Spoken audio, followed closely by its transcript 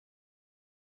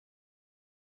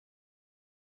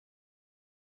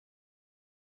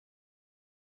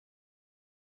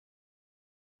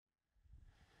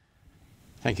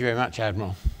Thank you very much,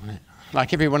 Admiral.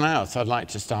 Like everyone else, I'd like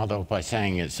to start off by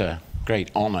saying it's a great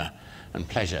honour and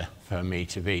pleasure for me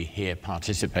to be here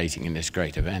participating in this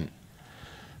great event.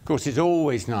 Of course, it's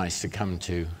always nice to come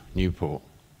to Newport,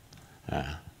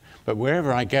 but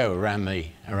wherever I go around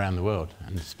the world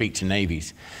and speak to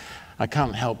navies, I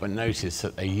can't help but notice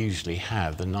that they usually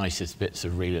have the nicest bits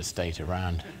of real estate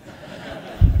around.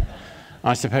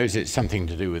 I suppose it's something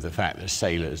to do with the fact that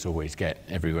sailors always get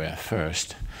everywhere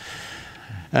first.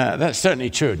 That's certainly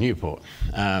true at Newport,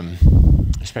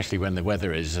 especially when the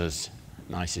weather is as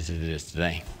nice as it is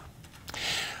today.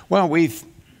 Well, we've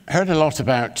heard a lot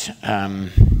about the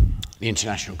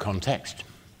international context,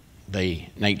 the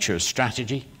nature of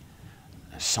strategy,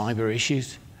 cyber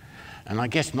issues, and I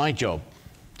guess my job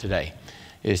today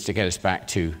is to get us back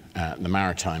to the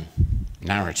maritime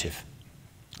narrative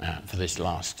for this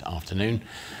last afternoon,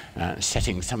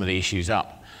 setting some of the issues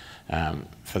up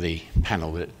for the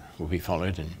panel that will be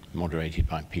followed and moderated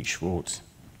by Pete Schwartz.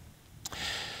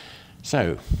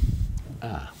 So,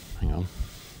 hang on,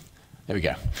 there we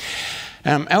go.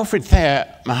 Alfred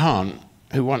Thayer Mahan,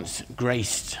 who once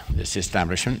graced this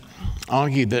establishment,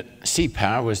 argued that sea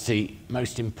power was the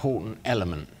most important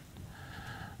element,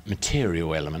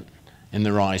 material element, in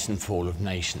the rise and fall of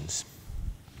nations.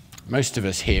 Most of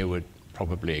us here would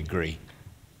probably agree.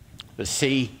 The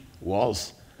sea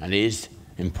was and is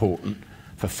important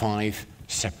for 5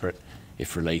 separate,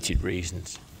 if related,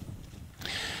 reasons.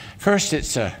 First,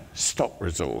 it's a stock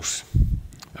resource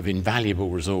of invaluable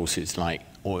resources like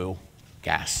oil,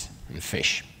 gas, and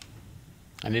fish.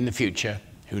 And in the future,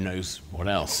 who knows what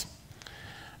else?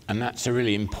 And that's a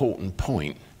really important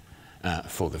point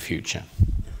for the future.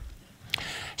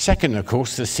 Second, of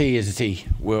course, the sea is the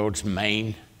world's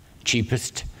main,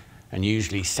 cheapest, and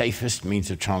usually safest means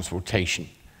of transportation,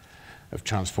 of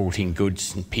transporting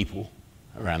goods and people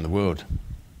around the world.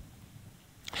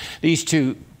 These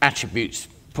two attributes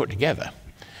put together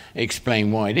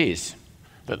explain why it is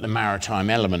that the maritime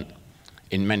element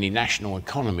in many national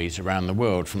economies around the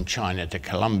world, from China to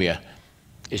Colombia,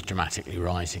 is dramatically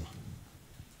rising.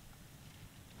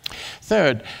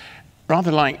 Third,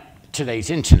 rather like today's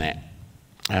internet,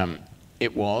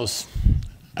 it was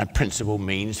a principal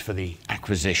means for the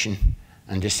acquisition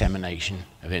and dissemination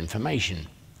of information.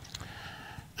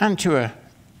 And to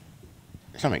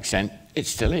some extent, it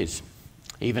still is.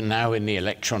 Even now in the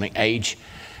electronic age,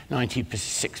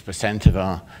 96% of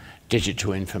our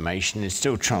digital information is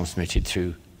still transmitted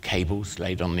through cables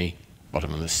laid on the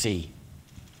bottom of the sea.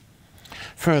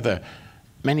 Further,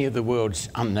 many of the world's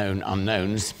unknown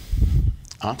unknowns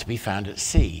are to be found at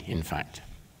sea, in fact.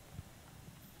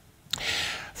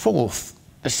 Fourth,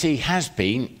 the sea has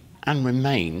been and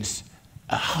remains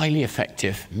a highly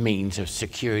effective means of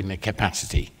securing the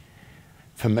capacity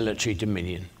for military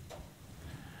dominion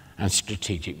and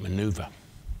strategic maneuver.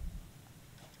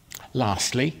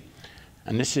 Lastly,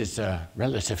 and this is a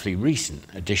relatively recent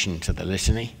addition to the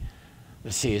litany,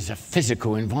 the sea is a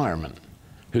physical environment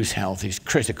whose health is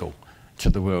critical to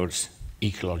the world's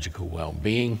ecological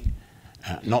well-being,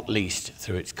 not least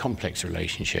through its complex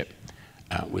relationship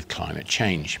with climate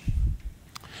change.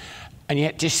 And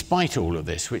yet, despite all of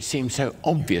this, which seems so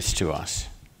obvious to us,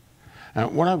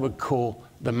 what I would call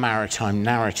the maritime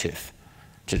narrative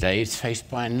today is faced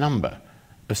by a number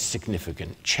of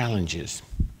significant challenges.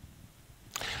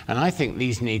 And I think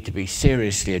these need to be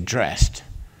seriously addressed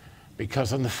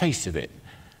because on the face of it,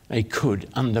 they could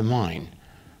undermine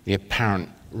the apparent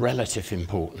relative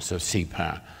importance of sea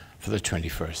power for the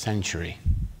 21st century,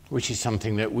 which is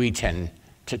something that we tend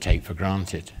to take for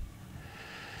granted.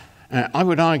 I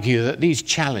would argue that these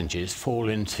challenges fall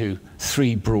into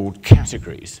 3 broad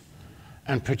categories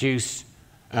and produce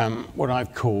what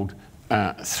I've called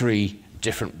 3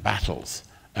 different battles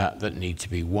that need to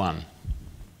be won.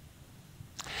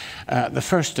 The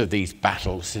first of these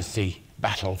battles is the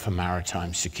battle for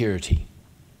maritime security.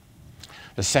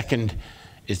 The second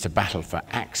is the battle for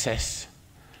access.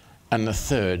 And the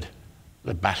third,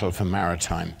 the battle for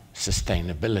maritime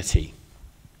sustainability.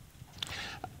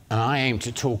 And I aim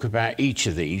to talk about each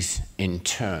of these in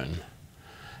turn,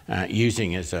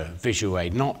 using as a visual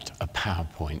aid, not a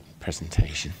PowerPoint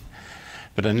presentation,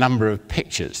 but a number of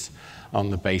pictures on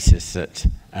the basis that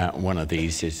one of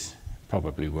these is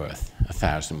probably worth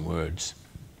 1,000 words.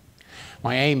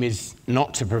 My aim is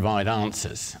not to provide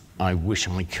answers. I wish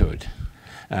I could,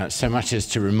 so much as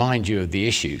to remind you of the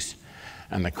issues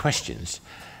and the questions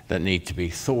that need to be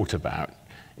thought about,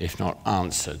 if not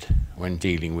answered, when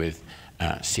dealing with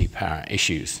sea power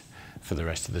issues for the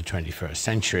rest of the 21st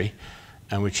century,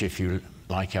 and which, if you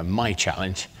like, are my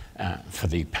challenge for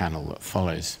the panel that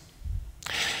follows.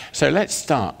 So let's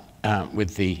start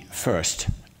with the first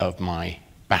of my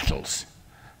battles,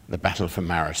 the battle for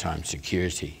maritime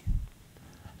security.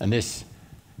 And this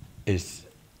is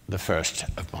the first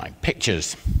of my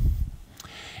pictures.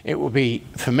 It will be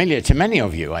familiar to many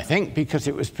of you, I think, because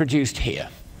it was produced here.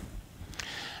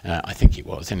 I think it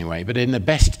was anyway, but in the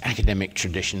best academic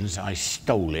traditions, I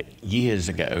stole it years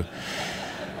ago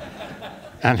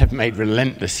and have made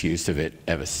relentless use of it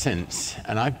ever since.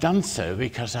 And I've done so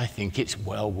because I think it's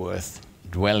well worth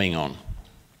dwelling on.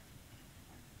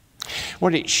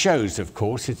 What it shows, of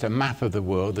course, is a map of the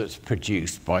world that's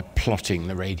produced by plotting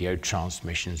the radio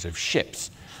transmissions of ships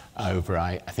over,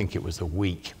 I think it was a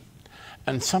week.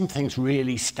 And some things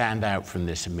really stand out from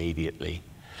this immediately.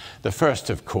 The first,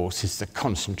 of course, is the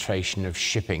concentration of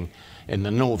shipping in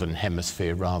the northern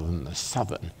hemisphere rather than the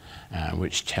southern,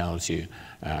 which tells you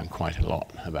quite a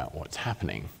lot about what's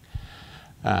happening.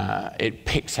 It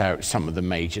picks out some of the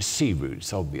major sea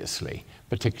routes, obviously,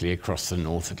 particularly across the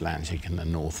North Atlantic and the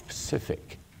North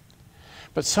Pacific.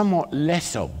 But somewhat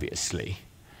less obviously,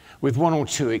 with one or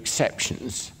two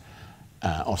exceptions,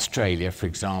 Australia, for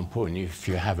example, and if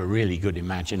you have a really good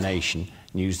imagination,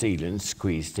 New Zealand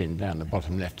squeezed in down the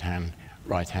bottom left-hand,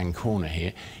 right-hand corner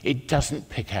here, it doesn't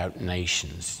pick out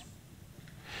nations.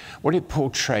 What it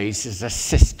portrays is a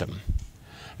system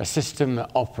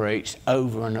that operates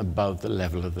over and above the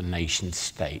level of the nation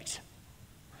state.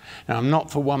 Now, I'm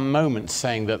not for one moment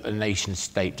saying that the nation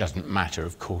state doesn't matter,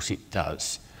 of course it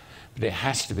does, but it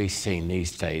has to be seen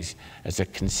these days as a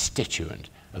constituent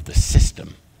of the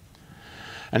system.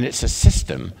 And it's a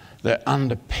system that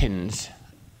underpins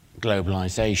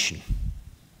globalization,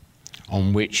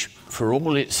 on which, for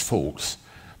all its faults,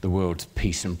 the world's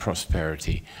peace and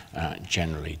prosperity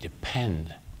generally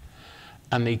depend.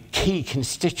 And the key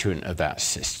constituent of that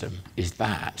system is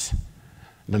the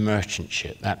merchant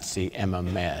ship. That's the Emma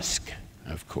Maersk,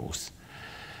 of course.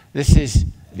 This is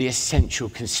the essential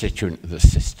constituent of the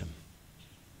system.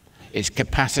 Its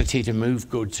capacity to move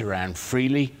goods around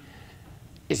freely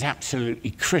is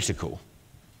absolutely critical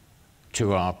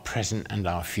to our present and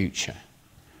our future.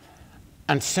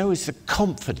 And so is the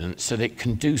confidence that it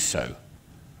can do so,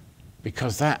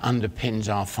 because that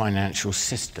underpins our financial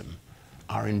system,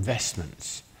 our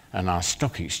investments, and our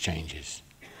stock exchanges.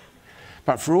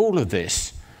 But for all of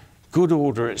this, good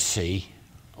order at sea,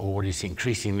 or what is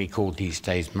increasingly called these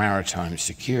days maritime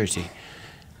security,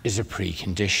 is a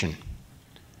precondition.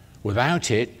 Without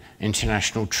it,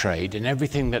 international trade and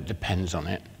everything that depends on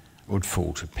it would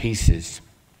fall to pieces.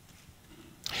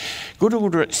 Good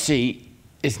order at sea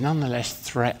is nonetheless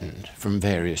threatened from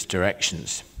various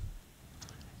directions.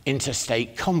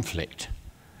 Interstate conflict,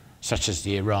 such as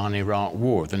the Iran-Iraq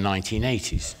War of the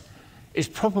 1980s, is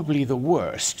probably the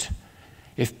worst,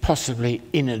 if possibly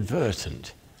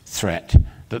inadvertent, threat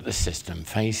that the system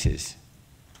faces.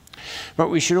 But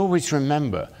we should always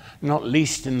remember, not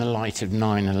least in the light of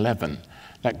 9/11,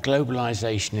 that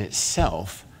globalization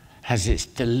itself has its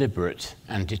deliberate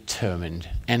and determined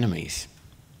enemies.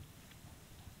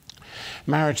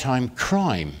 Maritime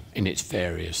crime in its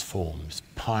various forms,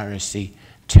 piracy,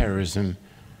 terrorism,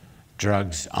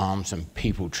 drugs, arms, and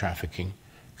people trafficking,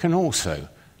 can also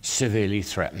severely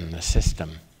threaten the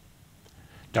system.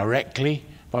 Directly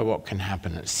by what can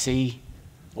happen at sea,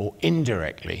 or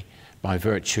indirectly by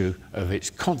virtue of its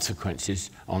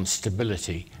consequences on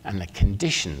stability and the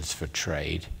conditions for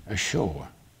trade ashore.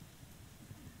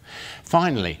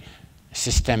 Finally,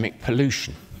 systemic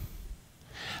pollution,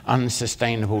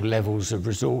 unsustainable levels of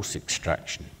resource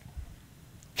extraction,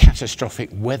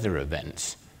 catastrophic weather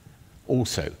events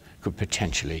also could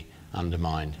potentially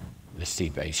undermine the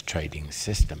sea-based trading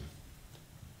system.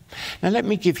 Now let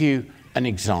me give you an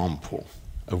example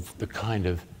of the kind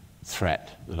of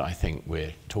threat that I think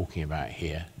we're talking about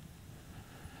here.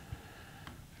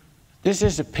 This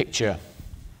is a picture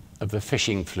of the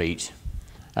fishing fleet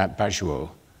at Baizhou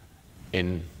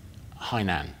in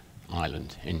Hainan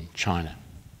Island in China.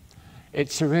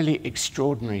 It's a really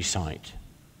extraordinary sight.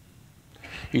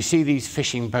 You see these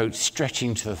fishing boats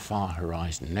stretching to the far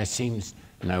horizon. There seems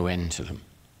no end to them.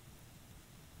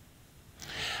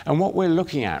 And what we're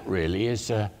looking at really is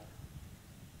a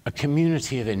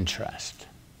community of interest.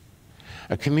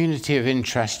 A community of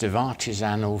interest of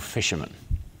artisanal fishermen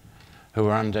who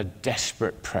are under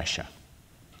desperate pressure.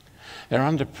 They're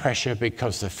under pressure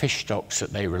because the fish stocks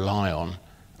that they rely on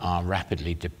are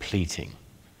rapidly depleting.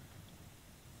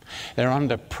 They're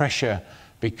under pressure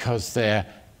because they're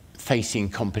facing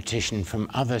competition from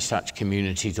other such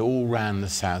communities all around the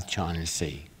South China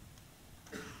Sea.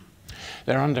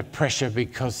 They're under pressure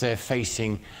because they're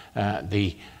facing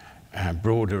the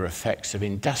broader effects of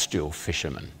industrial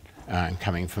fishermen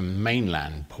coming from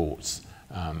mainland ports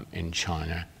in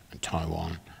China,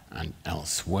 Taiwan, and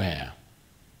elsewhere.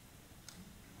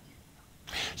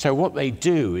 So what they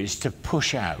do is to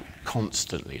push out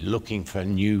constantly, looking for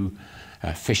new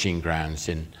fishing grounds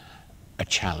in a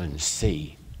challenged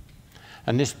sea.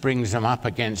 And this brings them up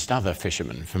against other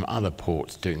fishermen from other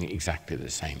ports doing exactly the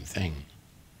same thing.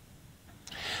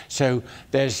 So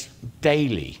there's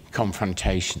daily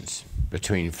confrontations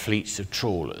between fleets of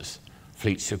trawlers,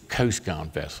 fleets of Coast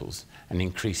Guard vessels, and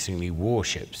increasingly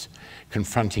warships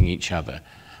confronting each other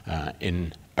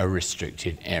in a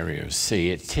restricted area of sea.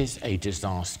 It is a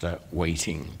disaster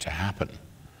waiting to happen.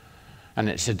 And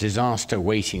it's a disaster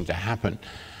waiting to happen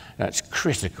that's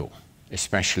critical,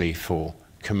 especially for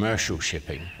commercial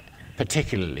shipping,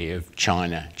 particularly of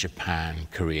China, Japan,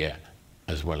 Korea,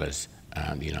 as well as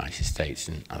the United States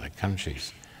and other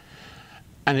countries.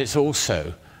 And it's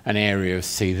also an area of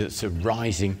sea that's of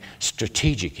rising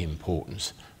strategic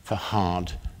importance for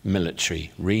hard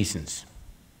military reasons.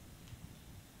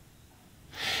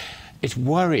 It's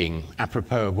worrying,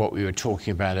 apropos of what we were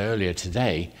talking about earlier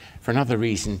today, for another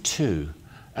reason too,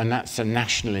 and that's a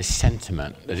nationalist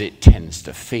sentiment that it tends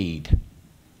to feed.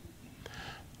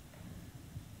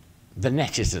 The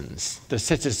netizens, the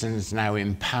citizens now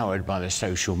empowered by the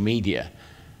social media,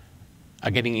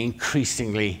 are getting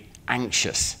increasingly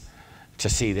anxious to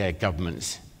see their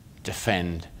governments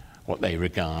defend what they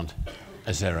regard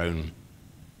as their own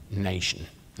nation,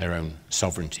 their own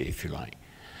sovereignty, if you like.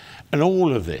 And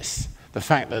all of this, the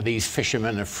fact that these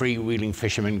fishermen are freewheeling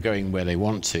fishermen going where they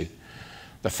want to,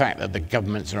 the fact that the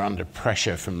governments are under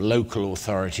pressure from local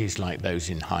authorities like those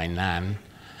in Hainan,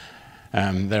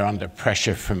 they're under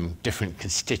pressure from different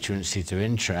constituencies of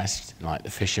interest, like the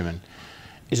fishermen,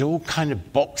 is all kind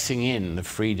of boxing in the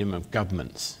freedom of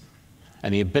governments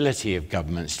and the ability of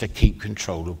governments to keep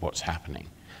control of what's happening,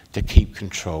 to keep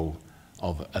control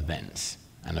of events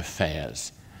and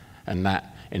affairs. And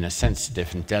that, in a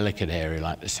sensitive and delicate area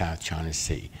like the South China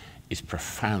Sea, is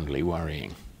profoundly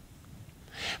worrying.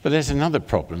 But there's another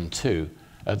problem too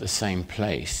at the same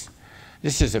place.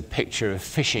 This is a picture of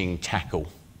fishing tackle.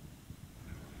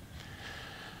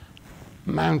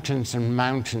 Mountains and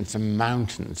mountains and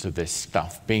mountains of this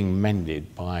stuff being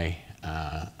mended by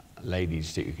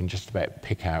ladies that you can just about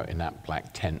pick out in that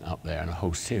black tent up there, and a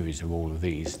whole series of all of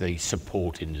these, the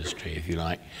support industry, if you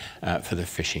like, for the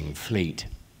fishing fleet.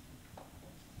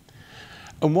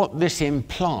 And what this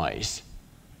implies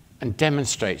and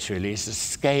demonstrates really is the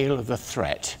scale of the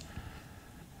threat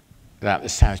that the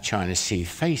South China Sea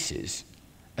faces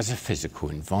as a physical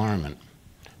environment,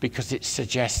 because it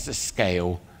suggests the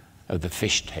scale of the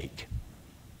fish take.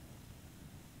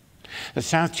 The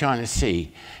South China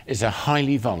Sea is a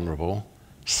highly vulnerable,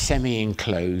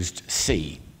 semi-enclosed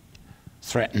sea,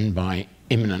 threatened by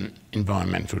imminent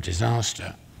environmental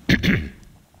disaster.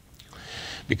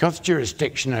 Because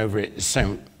jurisdiction over it is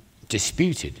so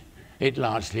disputed, it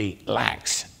largely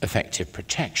lacks effective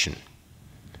protection.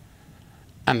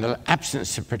 And the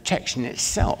absence of protection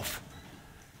itself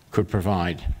could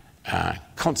provide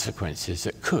consequences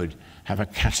that could have a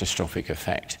catastrophic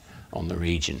effect on the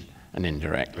region and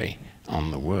indirectly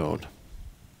on the world.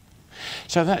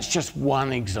 So that's just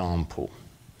one example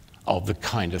of the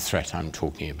kind of threat I'm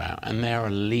talking about, and there are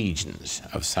legions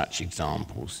of such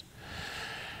examples.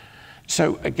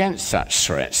 So against such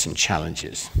threats and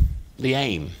challenges, the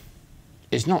aim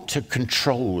is not to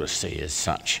control the sea as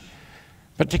such,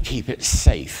 but to keep it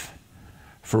safe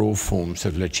for all forms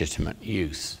of legitimate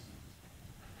use.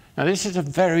 Now, this is a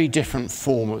very different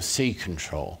form of sea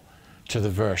control to the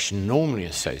version normally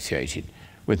associated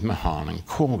with Mahan and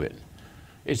Corbett.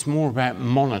 It's more about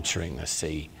monitoring the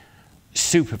sea,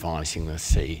 supervising the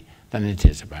sea, than it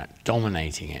is about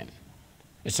dominating it.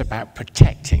 It's about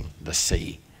protecting the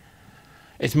sea.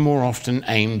 It's more often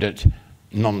aimed at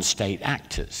non-state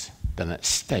actors than at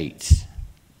states.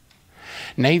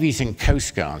 Navies and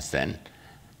coast guards then,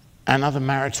 and other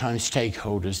maritime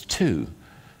stakeholders too,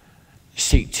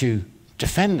 seek to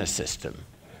defend the system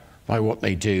by what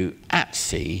they do at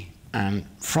sea and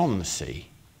from the sea.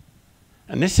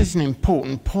 And this is an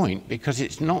important point, because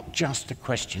it's not just a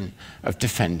question of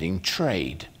defending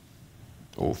trade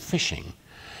or fishing.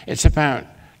 It's about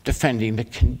defending the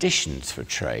conditions for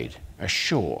trade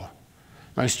ashore,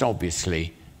 most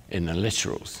obviously in the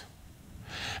littorals.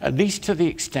 At least to the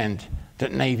extent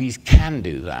that navies can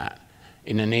do that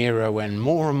in an era when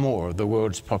more and more of the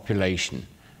world's population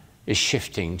is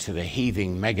shifting to the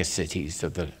heaving megacities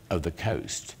of the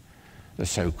coast, the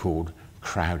so-called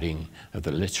crowding of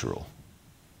the littoral.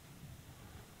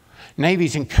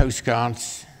 Navies and coast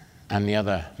guards and the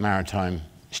other maritime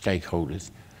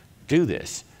stakeholders do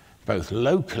this both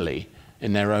locally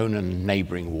in their own and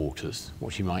neighbouring waters,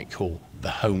 what you might call the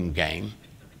home game,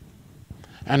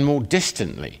 and more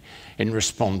distantly in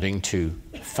responding to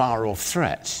far-off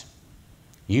threats,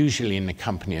 usually in the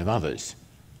company of others,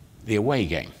 the away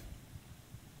game.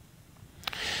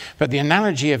 But the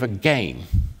analogy of a game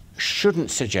shouldn't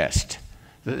suggest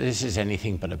that this is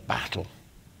anything but a battle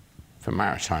for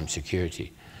maritime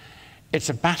security. It's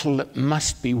a battle that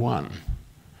must be won,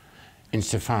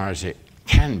 insofar as it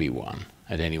can be won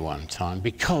at any one time,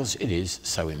 because it is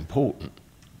so important.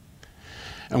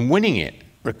 And winning it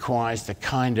requires the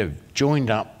kind of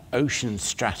joined-up ocean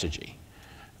strategy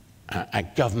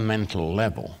at governmental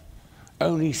level,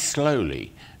 only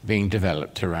slowly being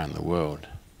developed around the world.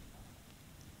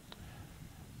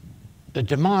 The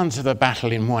demands of the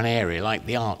battle in one area, like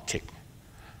the Arctic,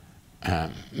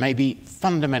 may be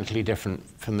fundamentally different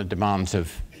from the demands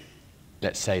of,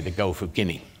 let's say, the Gulf of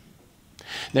Guinea.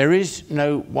 There is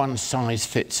no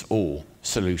one-size-fits-all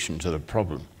solution to the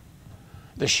problem.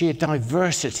 The sheer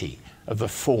diversity of the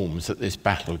forms that this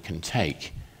battle can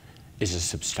take is a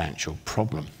substantial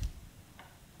problem.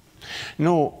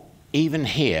 Nor, even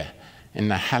here in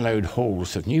the hallowed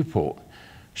halls of Newport,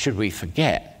 should we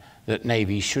forget that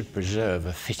navies should preserve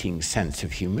a fitting sense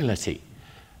of humility,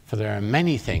 for there are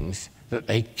many things that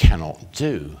they cannot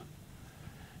do,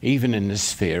 even in the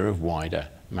sphere of wider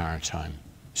maritime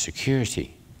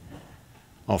security.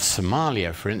 Off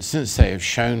Somalia, for instance, they have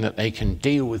shown that they can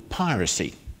deal with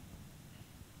piracy,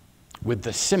 with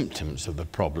the symptoms of the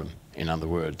problem, in other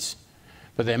words,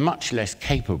 but they're much less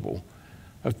capable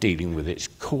of dealing with its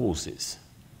causes.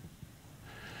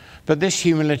 But this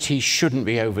humility shouldn't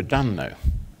be overdone, though,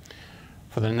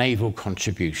 for the naval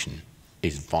contribution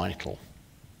is vital.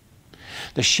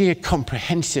 The sheer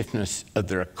comprehensiveness of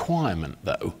the requirement,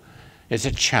 though, is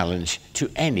a challenge to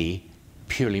any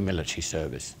purely military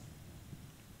service.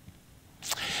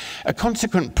 A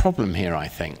consequent problem here, I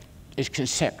think, is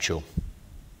conceptual.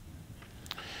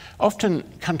 Often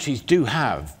countries do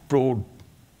have broad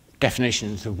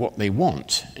definitions of what they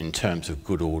want in terms of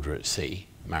good order at sea,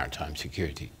 maritime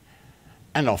security,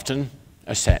 and often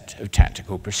a set of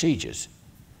tactical procedures.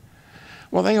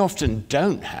 What they often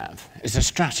don't have is a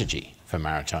strategy for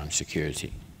maritime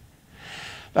security.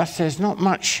 Thus, there's not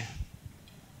much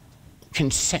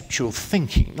conceptual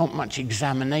thinking, not much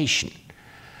examination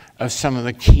of some of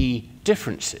the key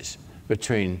differences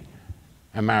between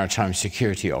a maritime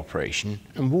security operation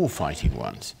and warfighting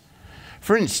ones.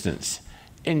 For instance,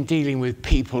 in dealing with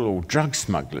people or drug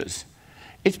smugglers,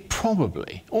 it's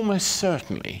probably, almost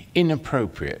certainly,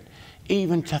 inappropriate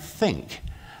even to think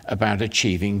about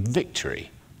achieving victory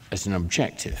as an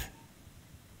objective.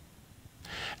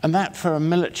 And that, for a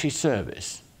military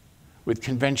service with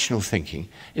conventional thinking,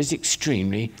 is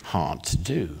extremely hard to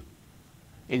do.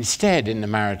 Instead, in the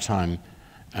maritime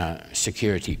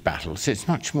security battles, it's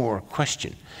much more a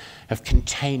question of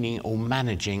containing or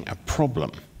managing a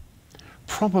problem,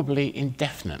 probably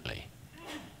indefinitely.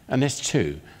 And this,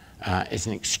 too, is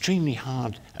an extremely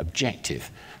hard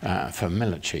objective for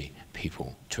military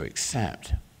people to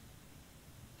accept.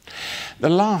 The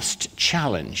last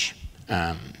challenge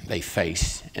they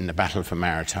face in the battle for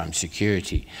maritime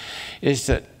security is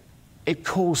that it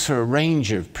calls for a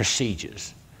range of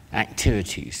procedures,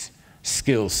 activities,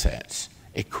 skill sets,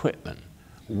 equipment,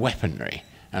 weaponry,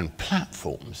 and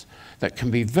platforms that can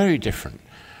be very different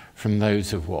from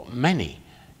those of what many,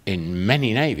 in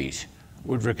many navies,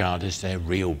 would regard as their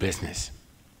real business,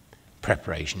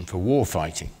 preparation for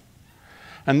warfighting.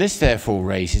 And this therefore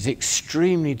raises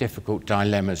extremely difficult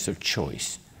dilemmas of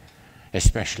choice,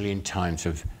 especially in times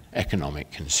of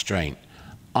economic constraint,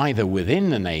 either within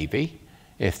the Navy,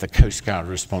 if the Coast Guard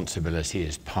responsibility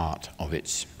is part of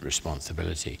its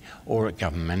responsibility, or at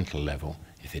governmental level,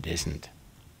 if it isn't.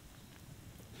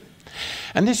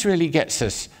 And this really gets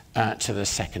us to the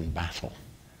second battle,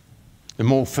 the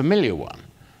more familiar one,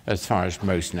 as far as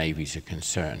most navies are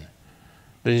concerned,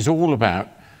 that is all about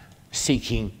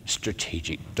seeking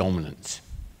strategic dominance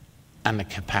and the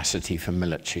capacity for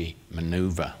military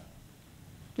maneuver.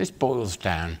 This boils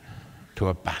down to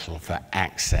a battle for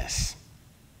access.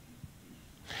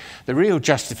 The real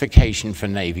justification for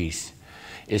navies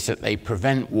is that they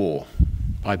prevent war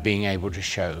by being able to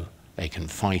show they can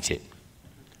fight it.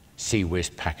 Si vis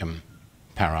pacem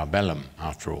para bellum,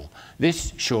 after all.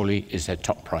 This surely is their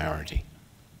top priority.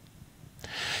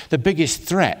 The biggest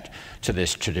threat to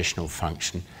this traditional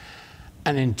function,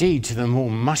 and indeed to the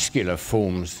more muscular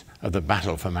forms of the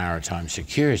battle for maritime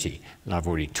security that I've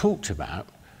already talked about,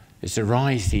 is the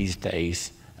rise these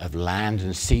days of land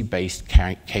and sea-based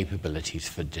capabilities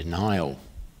for denial.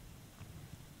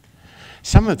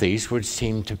 Some of these would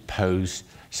seem to pose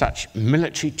such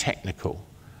military technical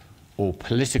or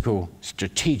political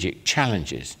strategic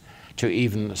challenges to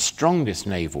even the strongest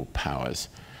naval powers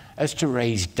as to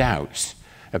raise doubts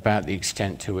about the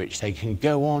extent to which they can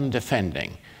go on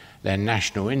defending their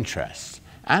national interests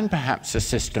and perhaps the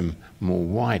system more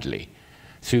widely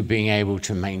through being able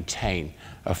to maintain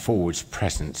a forwards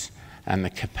presence and the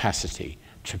capacity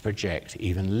to project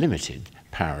even limited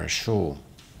power ashore.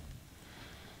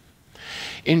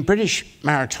 In British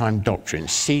maritime doctrine,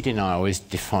 sea denial is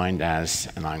defined as,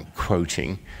 and I'm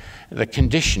quoting, the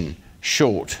condition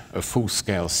short of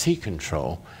full-scale sea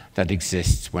control that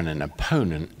exists when an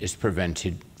opponent is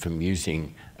prevented from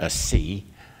using a sea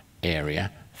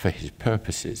area for his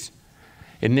purposes.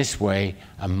 In this way,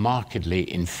 a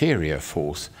markedly inferior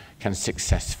force can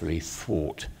successfully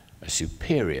thwart a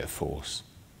superior force.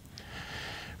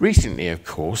 Recently, of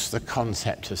course, the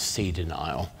concept of sea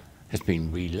denial has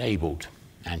been relabeled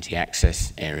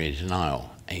anti-access area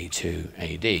denial,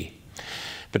 A2AD.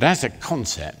 But as a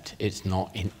concept, it's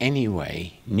not in any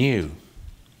way new.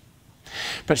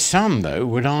 But some, though,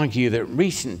 would argue that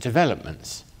recent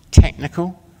developments,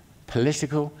 technical,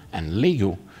 political, and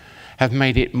legal, have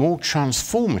made it more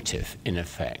transformative, in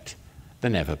effect,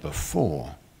 than ever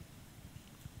before.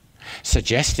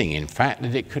 Suggesting, in fact,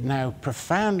 that it could now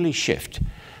profoundly shift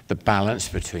the balance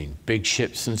between big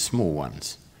ships and small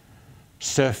ones,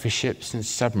 surface ships and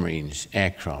submarines,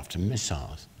 aircraft and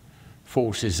missiles,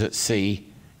 forces at sea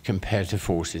compared to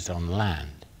forces on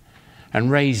land, and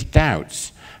raise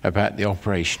doubts about the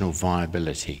operational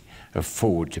viability of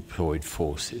forward deployed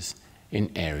forces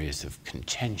in areas of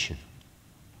contention.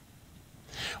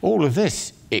 All of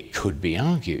this, it could be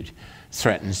argued,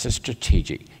 threatens the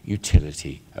strategic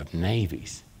utility of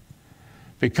navies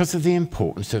because of the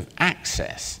importance of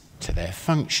access to their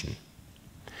function.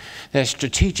 Their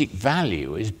strategic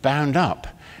value is bound up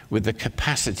with the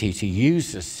capacity to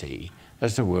use the sea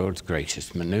as the world's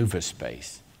greatest maneuver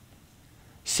space.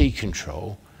 Sea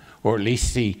control, or at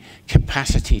least the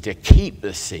capacity to keep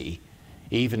the sea,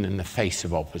 even in the face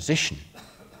of opposition,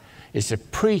 is a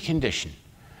precondition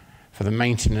for the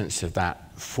maintenance of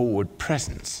that forward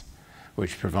presence,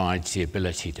 which provides the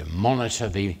ability to monitor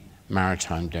the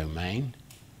maritime domain,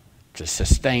 to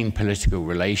sustain political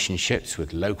relationships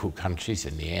with local countries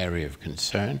in the area of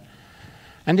concern,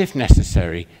 and if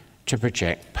necessary, to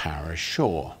project power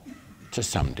ashore to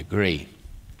some degree.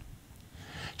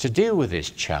 To deal with this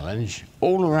challenge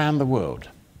all around the world,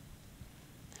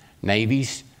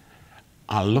 navies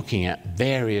are looking at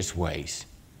various ways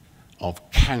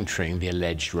of countering the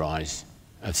alleged rise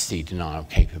of sea denial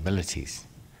capabilities,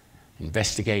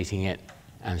 investigating it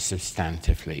and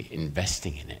substantively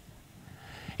investing in it.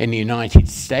 In the United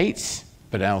States,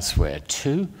 but elsewhere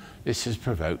too, this has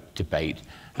provoked debate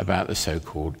about the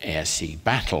so-called air-sea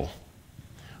battle,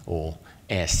 or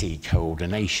air-sea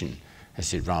coordination,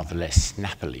 as it's rather less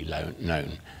snappily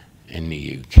known in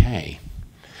the UK,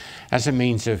 as a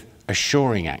means of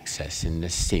assuring access in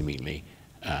this seemingly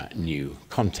new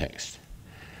context.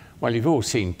 Well, you've all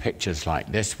seen pictures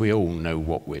like this. We all know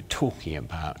what we're talking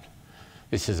about.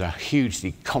 This is a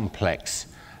hugely complex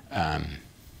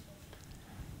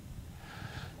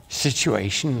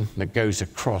situation that goes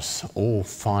across all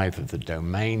 5 of the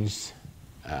domains,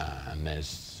 and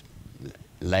there's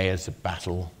layers of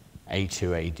battle,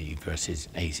 A2AD versus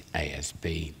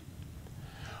ASB.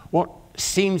 What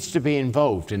seems to be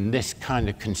involved in this kind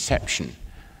of conception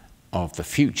of the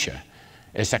future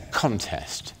is a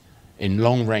contest in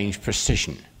long-range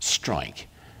precision strike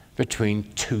between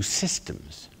 2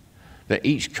 systems that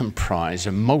each comprise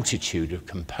a multitude of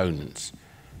components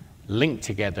linked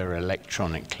together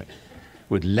electronically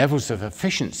with levels of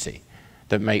efficiency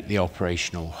that make the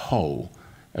operational whole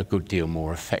a good deal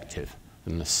more effective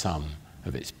than the sum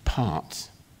of its parts.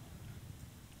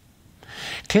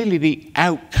 Clearly, the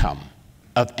outcome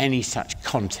of any such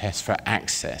contest for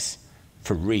access,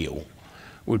 for real,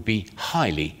 would be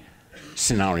highly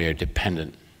scenario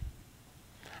dependent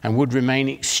and would remain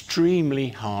extremely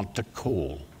hard to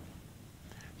call.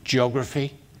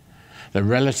 Geography, the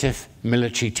relative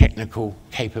military technical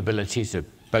capabilities of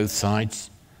both sides,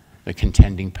 the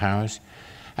contending powers,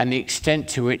 and the extent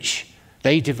to which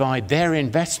they divide their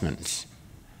investments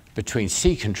between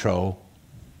sea control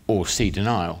or sea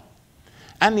denial,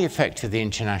 and the effect of the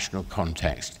international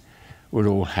context would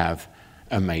all have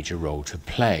a major role to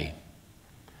play.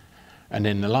 And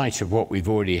in the light of what we've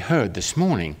already heard this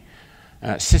morning,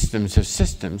 systems of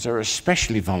systems are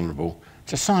especially vulnerable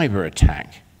to cyber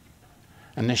attack,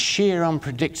 and the sheer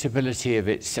unpredictability of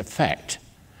its effect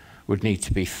would need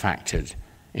to be factored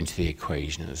into the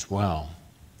equation as well.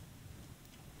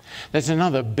 There's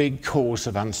another big cause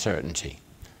of uncertainty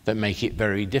that make it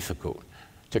very difficult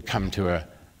to come to a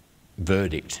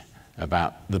verdict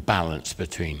about the balance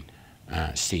between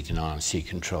sea denial and sea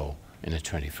control in the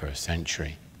 21st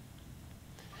century.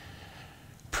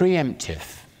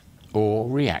 Preemptive or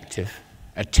reactive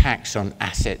attacks on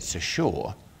assets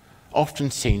ashore often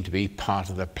seem to be part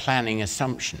of the planning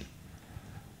assumption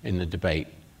in the debate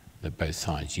that both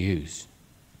sides use.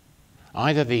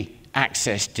 Either the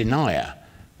access denier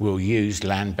will use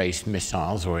land-based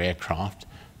missiles or aircraft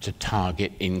to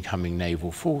target incoming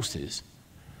naval forces,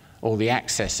 or the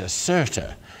access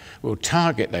asserter will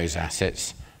target those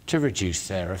assets to reduce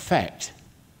their effect,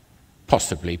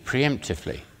 possibly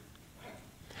preemptively.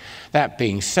 That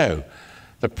being so,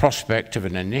 the prospect of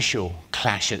an initial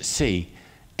clash at sea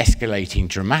escalating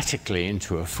dramatically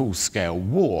into a full-scale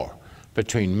war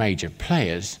between major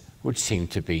players would seem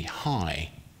to be high,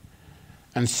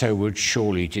 and so would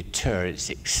surely deter its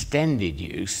extended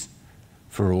use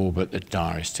for all but the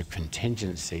direst of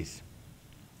contingencies.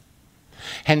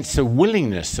 Hence, the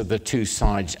willingness of the two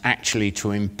sides actually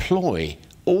to employ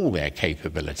all their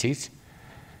capabilities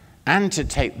and to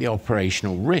take the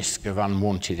operational risk of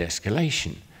unwanted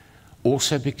escalation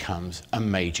also becomes a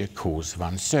major cause of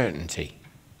uncertainty.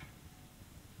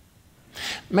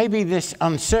 Maybe this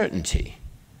uncertainty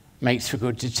makes for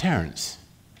good deterrence,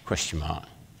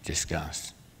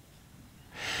 discussed.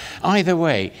 Either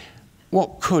way,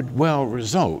 what could well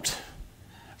result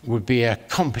would be a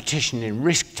competition in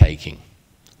risk-taking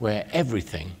where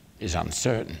everything is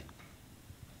uncertain.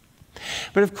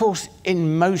 But of course,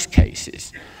 in most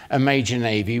cases, a major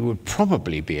navy would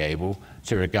probably be able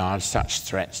to regard such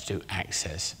threats to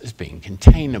access as being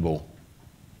containable,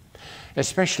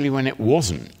 especially when it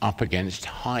wasn't up against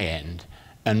high-end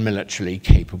and militarily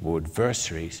capable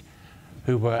adversaries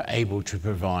who were able to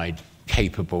provide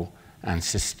capable and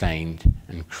sustained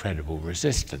and credible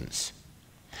resistance.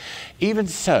 Even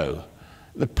so,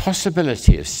 the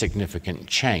possibility of significant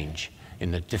change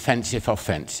in the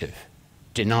defensive-offensive,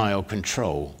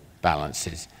 denial-control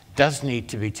balances does need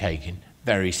to be taken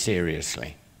very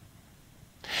seriously.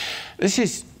 This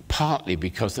is partly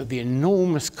because of the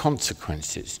enormous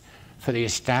consequences for the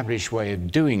established way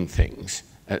of doing things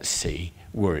at sea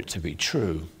were it to be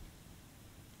true.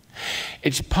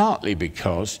 It's partly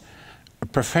because a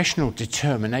professional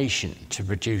determination to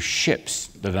produce ships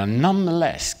that are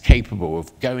nonetheless capable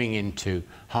of going into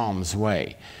harm's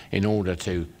way in order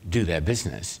to do their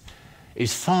business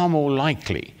is far more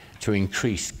likely to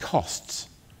increase costs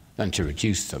than to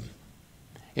reduce them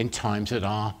in times that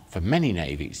are, for many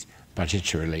navies,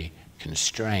 budgetarily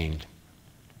constrained.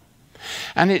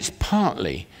 And it's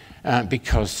partly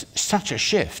because such a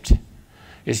shift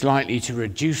is likely to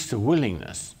reduce the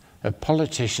willingness of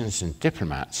politicians and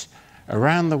diplomats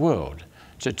around the world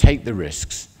to take the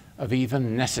risks of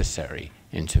even necessary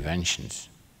interventions.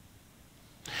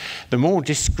 The more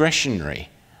discretionary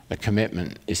the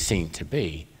commitment is seen to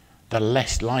be, the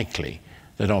less likely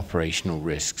that operational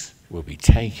risks will be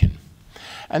taken.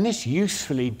 And this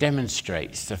usefully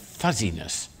demonstrates the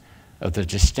fuzziness of the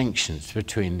distinctions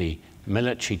between the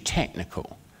military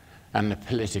technical and the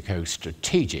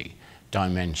politico-strategic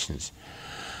dimensions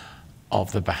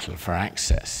of the battle for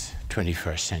access,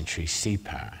 21st century sea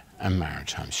power and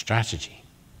maritime strategy.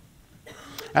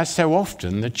 As so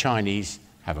often, the Chinese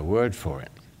have a word for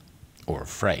it, or a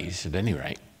phrase at any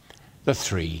rate, the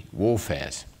three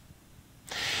warfares.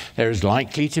 There is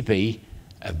likely to be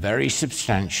a very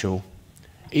substantial,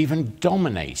 even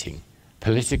dominating,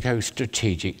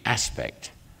 politico-strategic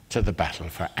aspect to the battle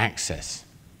for access.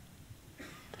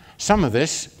 Some of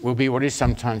this will be what is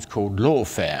sometimes called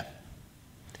lawfare,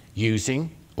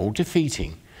 using or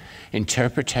defeating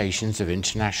interpretations of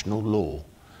international law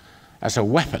as a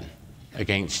weapon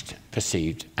against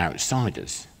perceived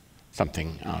outsiders,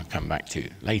 something I'll come back to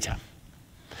later.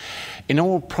 In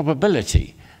all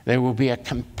probability, there will be a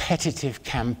competitive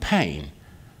campaign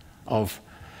of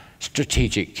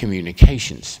strategic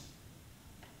communications,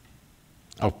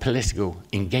 of political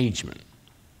engagement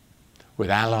with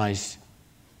allies,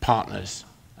 partners,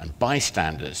 and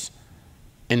bystanders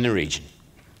in the region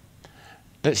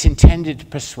that's intended to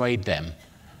persuade them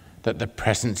that the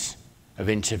presence of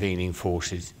intervening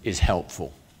forces is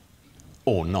helpful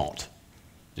or not,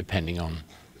 depending on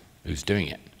who's doing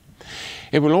it.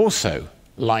 It will also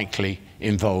likely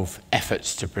involve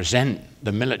efforts to present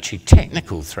the military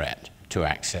technical threat to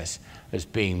access as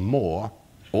being more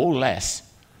or less,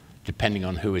 depending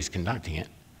on who is conducting it,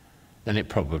 than it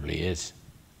probably is.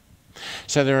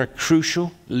 So there are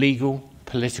crucial legal,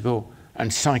 political,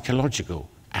 and psychological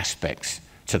aspects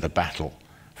to the battle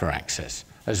for access,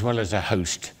 as well as a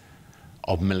host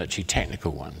of military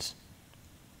technical ones.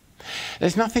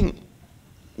 There's nothing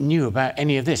knew about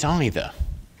any of this either.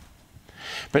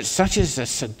 But such is the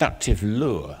seductive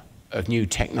lure of new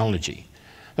technology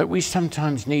that we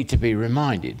sometimes need to be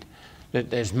reminded that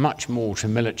there's much more to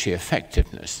military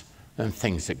effectiveness than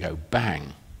things that go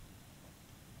bang.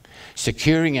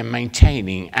 Securing and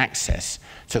maintaining access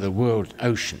to the world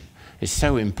ocean is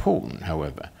so important,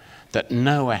 however, that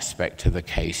no aspect of the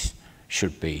case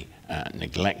should be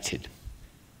neglected.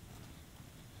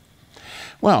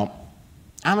 Well,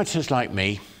 amateurs like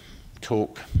me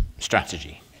talk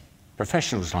strategy.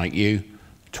 Professionals like you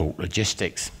talk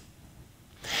logistics.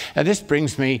 Now, this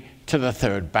brings me to the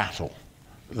third battle,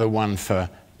 the one for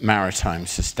maritime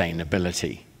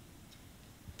sustainability.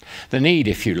 The need,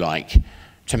 if you like,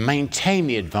 to maintain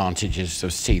the advantages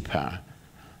of sea power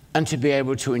and to be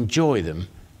able to enjoy them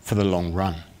for the long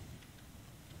run.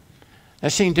 There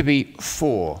seem to be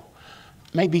 4,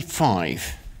 maybe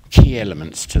 5 key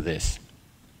elements to this.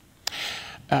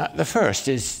 The first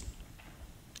is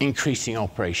increasing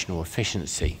operational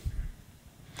efficiency.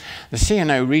 The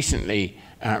CNO recently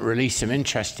released some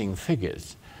interesting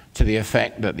figures to the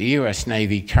effect that the US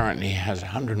Navy currently has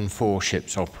 104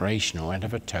 ships operational out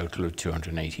of a total of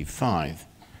 285.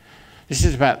 This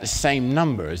is about the same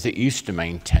number as it used to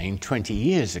maintain 20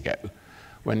 years ago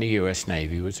when the US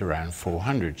Navy was around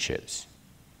 400 ships.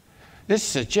 This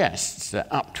suggests that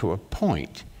up to a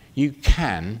point, you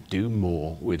can do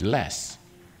more with less.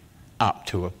 Up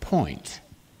to a point.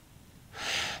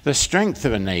 The strength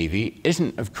of a navy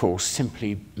isn't, of course,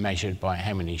 simply measured by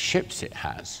how many ships it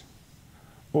has,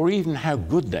 or even how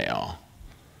good they are.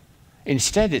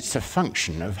 Instead, it's a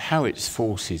function of how its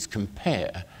forces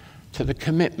compare to the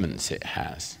commitments it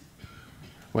has,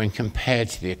 when compared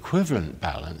to the equivalent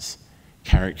balance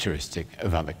characteristic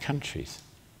of other countries.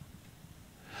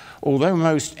 Although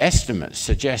most estimates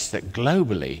suggest that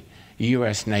globally,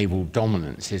 US naval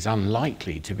dominance is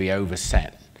unlikely to be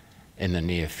overset in the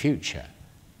near future,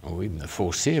 or even the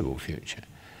foreseeable future,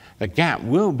 the gap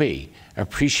will be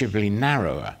appreciably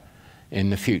narrower in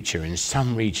the future in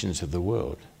some regions of the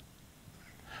world.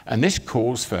 And this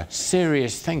calls for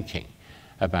serious thinking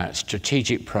about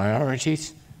strategic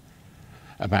priorities,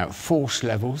 about force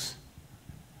levels,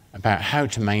 about how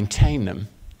to maintain them,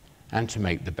 and to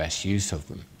make the best use of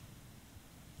them.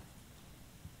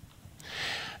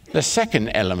 The second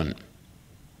element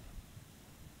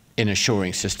in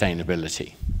assuring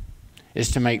sustainability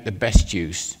is to make the best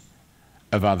use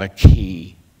of other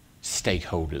key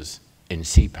stakeholders in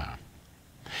sea power.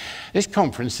 This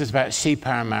conference is about sea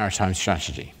power and maritime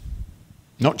strategy,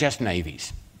 not just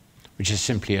navies, which is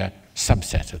simply a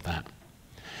subset of that.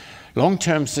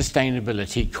 Long-term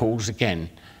sustainability calls again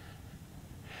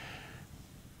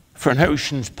for an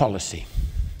oceans policy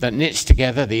that knits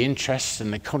together the interests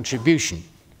and the contribution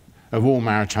of all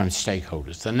maritime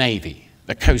stakeholders, the Navy,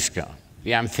 the Coast Guard,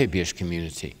 the amphibious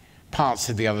community, parts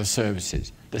of the other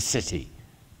services, the city,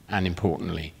 and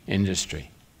importantly, industry.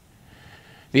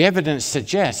 The evidence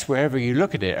suggests, wherever you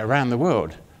look at it around the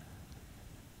world,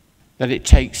 that it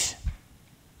takes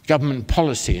government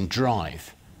policy and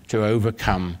drive to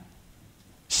overcome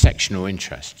sectional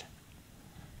interest.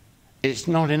 It's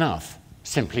not enough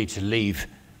simply to leave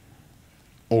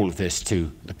all of this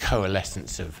to the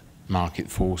coalescence of market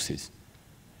forces.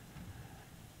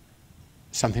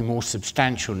 Something more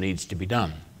substantial needs to be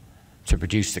done to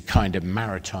produce the kind of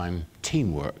maritime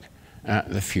teamwork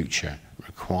the future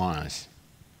requires.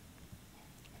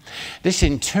 This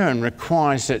in turn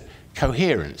requires that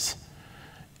coherence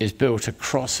is built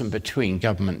across and between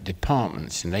government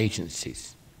departments and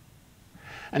agencies.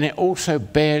 And it also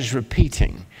bears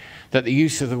repeating that the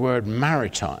use of the word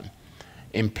maritime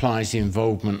implies the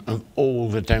involvement of all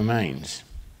the domains: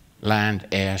 land,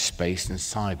 air, space, and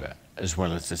cyber, as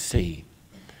well as the sea.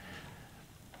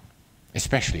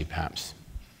 Especially, perhaps,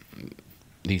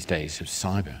 these days of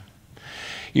cyber.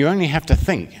 You only have to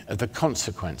think of the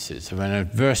consequences of an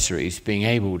adversary's being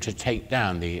able to take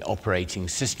down the operating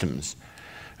systems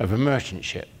of a merchant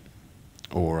ship,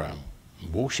 or a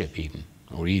warship even,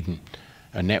 or even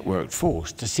a networked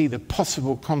force, to see the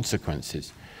possible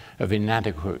consequences of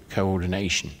inadequate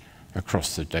coordination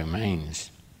across the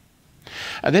domains.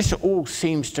 This all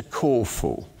seems to call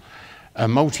for a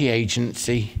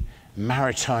multi-agency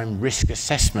maritime risk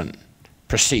assessment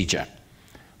procedure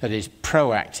that is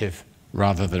proactive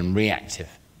rather than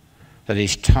reactive, that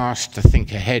is tasked to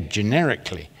think ahead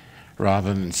generically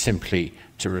rather than simply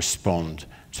to respond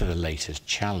to the latest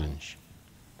challenge.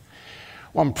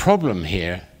 One problem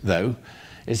here, though,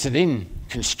 is that in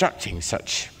constructing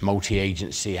such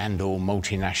multi-agency and/or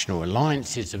multinational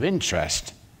alliances of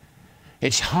interest,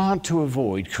 it's hard to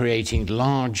avoid creating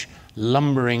large,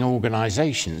 lumbering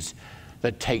organizations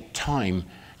that take time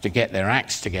to get their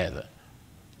acts together,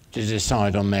 to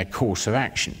decide on their course of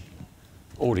action,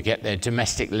 or to get their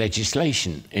domestic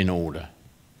legislation in order.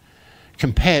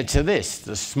 Compared to this,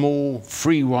 the small,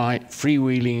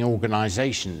 freewheeling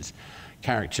organizations,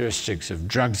 characteristics of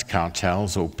drugs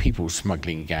cartels or people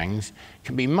smuggling gangs,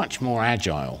 can be much more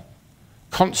agile,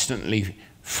 constantly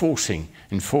forcing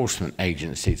enforcement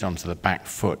agencies onto the back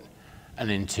foot and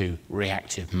into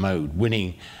reactive mode,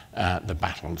 winning the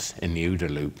battles in the OODA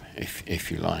loop,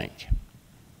 if you like.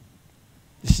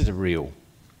 This is a real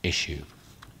issue.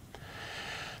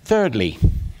 Thirdly,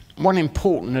 one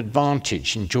important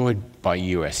advantage enjoyed by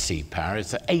US sea power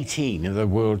is that 18 of the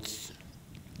world's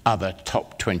other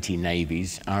top 20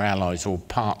 navies are allies or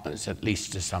partners, at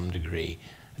least to some degree,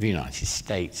 of the United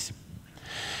States.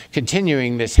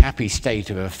 Continuing this happy state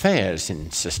of affairs in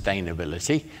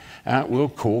sustainability will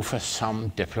call for some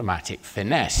diplomatic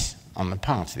finesse on the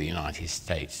part of the United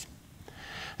States.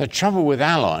 The trouble with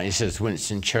allies, as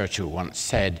Winston Churchill once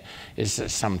said, is that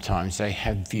sometimes they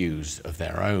have views of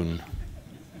their own.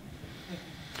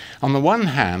 On the one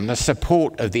hand, the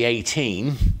support of the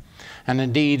 18, and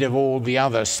indeed of all the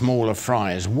other smaller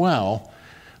fry as well,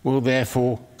 will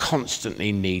therefore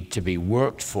constantly need to be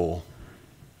worked for.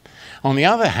 On the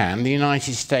other hand, the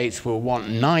United States will want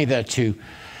neither to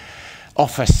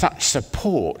offer such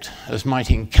support as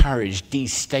might encourage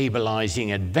destabilizing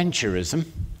adventurism,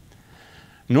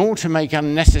 nor to make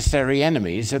unnecessary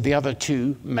enemies of the other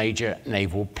two major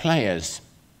naval players.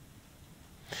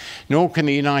 Nor can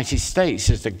the United States,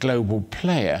 as the global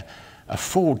player,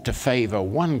 afford to favor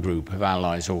one group of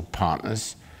allies or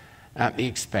partners at the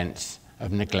expense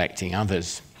of neglecting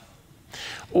others.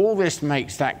 All this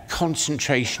makes that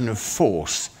concentration of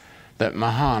force that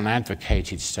Mahan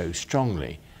advocated so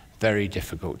strongly very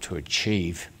difficult to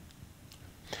achieve.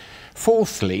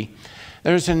 Fourthly,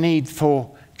 there is a need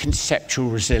for conceptual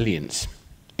resilience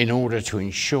in order to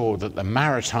ensure that the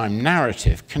maritime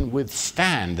narrative can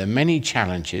withstand the many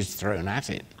challenges thrown at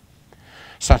it,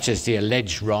 such as the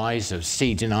alleged rise of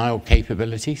sea denial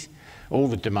capabilities, all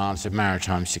the demands of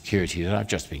maritime security that I've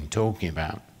just been talking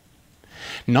about.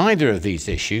 Neither of these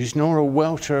issues, nor a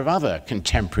welter of other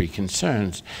contemporary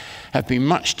concerns, have been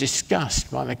much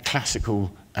discussed by the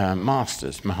classical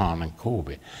masters, Mahan and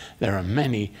Corbett. There are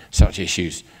many such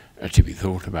issues to be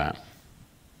thought about.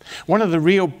 One of the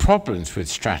real problems with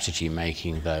strategy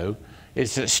making, though,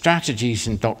 is that strategies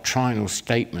and doctrinal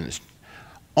statements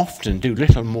often do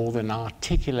little more than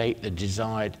articulate the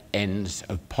desired ends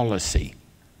of policy.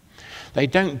 They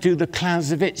don't do the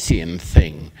Clausewitzian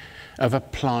thing of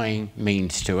applying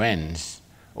means to ends,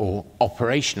 or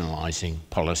operationalizing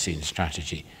policy and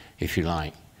strategy, if you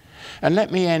like. And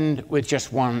let me end with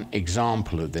just one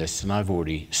example of this, and I've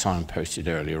already signposted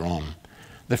earlier on,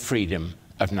 the freedom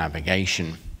of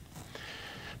navigation.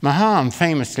 Mahan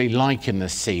famously likened the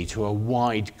sea to a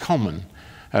wide common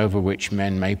over which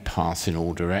men may pass in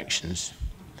all directions.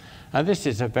 Now, this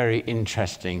is a very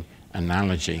interesting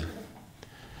analogy.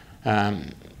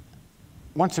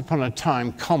 Once upon a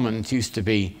time, commons used to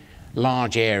be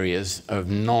large areas of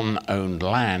non-owned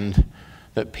land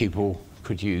that people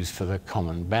could use for the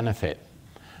common benefit.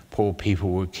 Poor people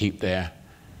would keep their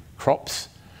crops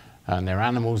and their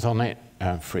animals on it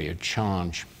free of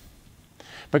charge.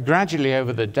 But gradually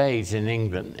over the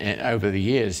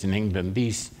years in England,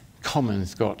 these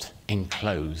commons got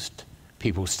enclosed.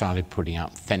 People started putting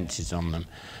up fences on them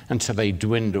until they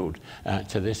dwindled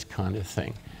to this kind of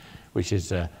thing, which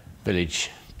is a village,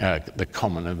 the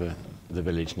common of the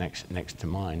village next to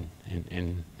mine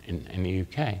in the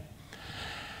UK.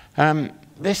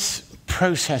 This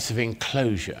process of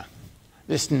enclosure,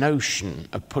 this notion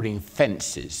of putting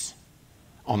fences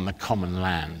on the common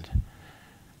land,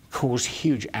 caused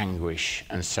huge anguish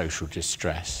and social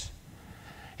distress.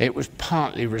 It was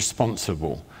partly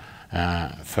responsible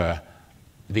for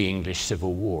the English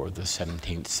Civil War of the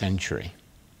 17th century.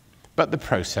 But the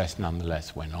process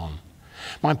nonetheless went on.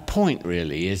 My point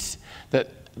really is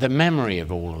that the memory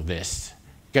of all of this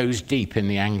goes deep in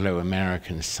the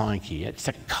Anglo-American psyche. It's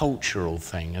a cultural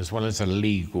thing as well as a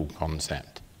legal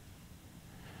concept.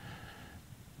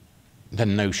 The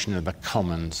notion of the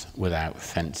commons without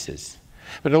fences.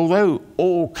 But although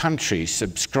all countries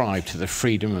subscribe to the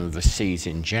freedom of the seas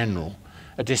in general,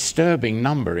 a disturbing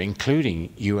number,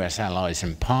 including US allies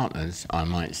and partners, I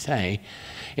might say,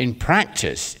 in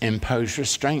practice impose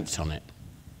restraints on it.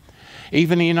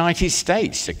 Even the United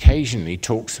States occasionally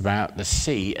talks about the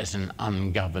sea as an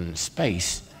ungoverned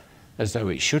space, as though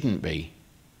it shouldn't be.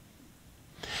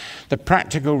 The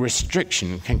practical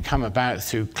restriction can come about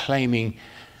through claiming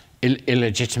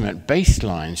illegitimate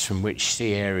baselines from which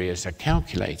sea areas are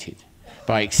calculated,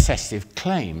 by excessive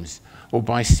claims, or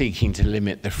by seeking to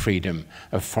limit the freedom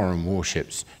of foreign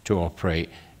warships to operate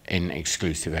in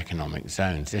exclusive economic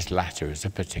zones. This latter is a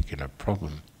particular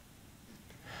problem.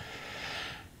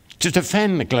 To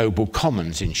defend the global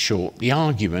commons, in short, the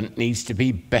argument needs to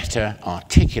be better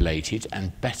articulated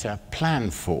and better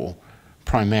planned for,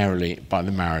 primarily by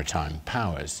the maritime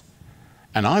powers.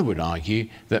 And I would argue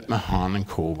that Mahan and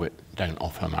Corbett don't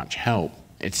offer much help.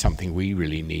 It's something we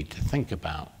really need to think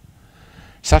about.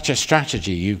 Such a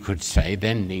strategy, you could say,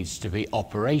 then needs to be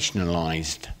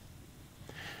operationalized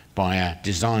by a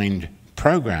designed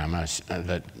program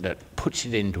that puts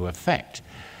it into effect,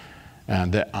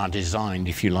 that are designed,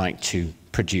 if you like, to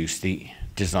produce the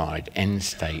desired end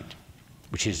state,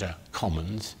 which is a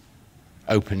commons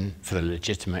open for the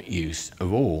legitimate use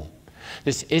of all.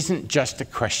 This isn't just a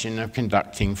question of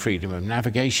conducting freedom of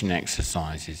navigation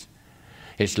exercises.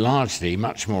 It's largely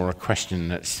much more a question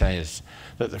that says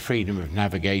that the freedom of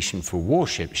navigation for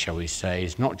warships, shall we say,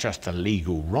 is not just a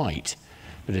legal right,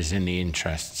 but is in the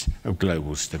interests of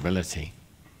global stability.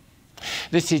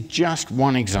 This is just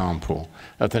one example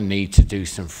of the need to do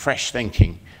some fresh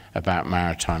thinking about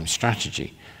maritime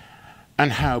strategy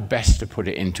and how best to put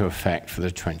it into effect for the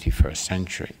 21st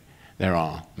century. There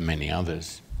are many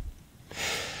others.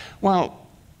 Well,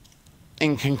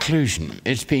 in conclusion,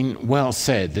 it's been well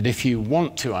said that if you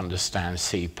want to understand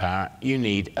sea power, you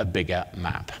need a bigger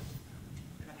map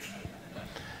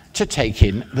to take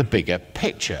in the bigger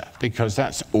picture, because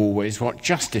that's always what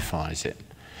justifies it.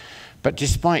 But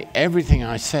despite everything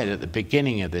I said at the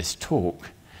beginning of this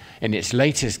talk, in its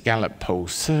latest Gallup poll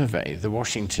survey, the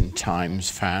Washington Times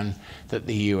found that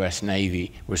the US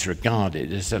Navy was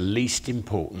regarded as the least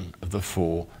important of the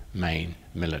 4 main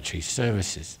military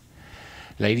services.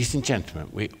 Ladies and gentlemen,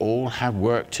 we all have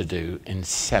work to do in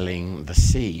selling the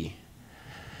sea.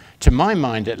 To my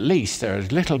mind, at least, there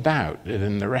is little doubt that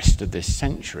in the rest of this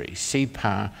century, sea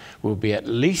power will be at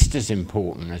least as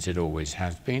important as it always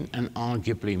has been, and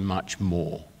arguably much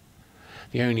more.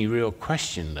 The only real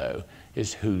question, though,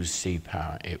 is whose sea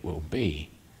power it will be,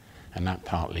 and that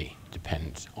partly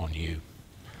depends on you.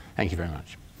 Thank you very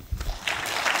much.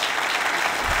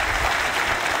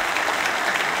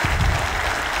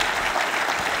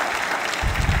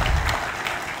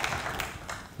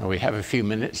 Well, we have a few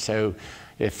minutes, so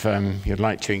if you'd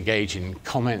like to engage in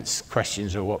comments,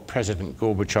 questions, or what President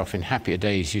Gorbachev in happier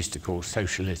days used to call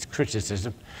socialist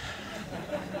criticism,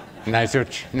 now's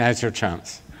your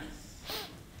chance.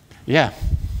 Yeah.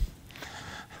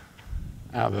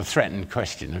 The threatened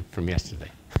question from yesterday.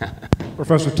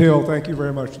 Professor Till, thank you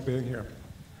very much for being here.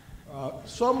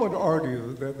 Some would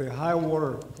argue that the high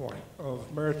water point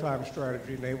of maritime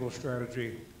strategy, naval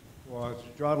strategy, was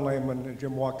John Layman and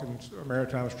Jim Watkins'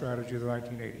 maritime strategy of the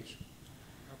 1980s.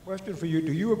 A question for you,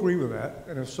 do you agree with that?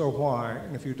 And if so, why?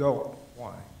 And if you don't,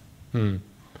 why?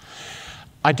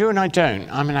 I do and I don't.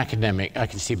 I'm an academic. I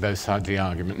can see both sides of the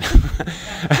argument.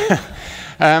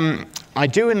 I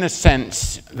do in the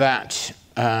sense that,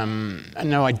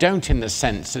 no, I don't in the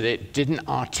sense that it didn't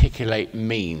articulate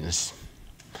means,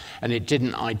 and it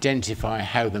didn't identify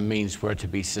how the means were to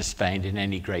be sustained in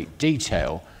any great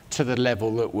detail to the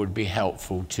level that would be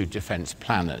helpful to defense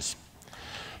planners.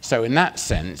 So in that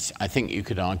sense, I think you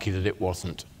could argue that it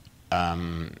wasn't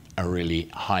a really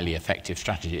highly effective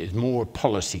strategy. It's more a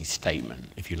policy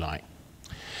statement, if you like.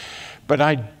 But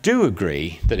I do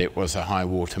agree that it was a high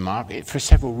watermark for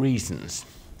several reasons.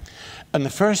 And the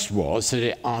first was that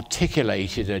it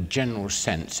articulated a general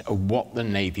sense of what the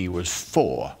Navy was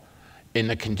for in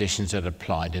the conditions that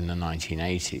applied in the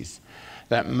 1980s.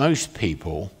 That most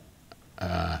people,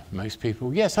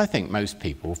 yes, I think most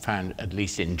people found at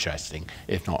least interesting,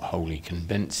 if not wholly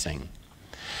convincing.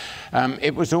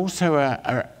 It was also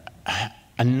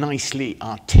a nicely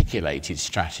articulated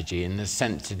strategy in the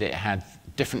sense that it had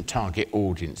different target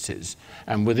audiences,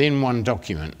 and within one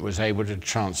document was able to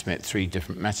transmit 3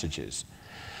 different messages.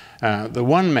 The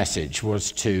one message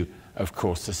was to, of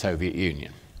course, the Soviet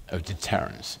Union, of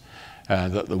deterrence,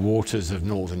 that the waters of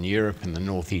Northern Europe and the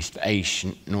Northeast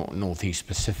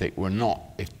Pacific were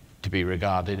not to be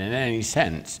regarded in any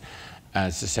sense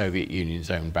as the Soviet Union's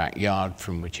own backyard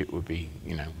from which it would be,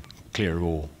 clear of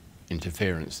all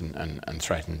interference and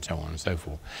threat and so on and so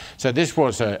forth. So this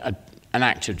was an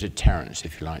act of deterrence,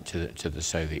 if you like, to the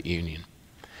Soviet Union.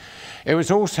 It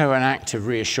was also an act of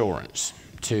reassurance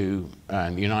to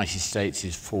the United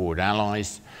States' forward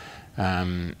allies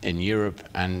in Europe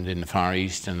and in the Far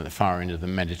East and at the far end of the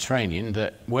Mediterranean,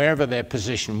 that wherever their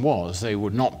position was, they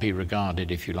would not be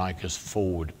regarded, if you like, as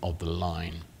forward of the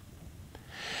line.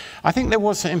 I think there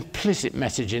was an implicit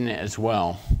message in it as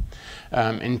well,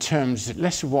 in terms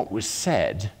less of what was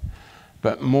said,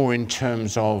 but more in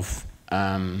terms of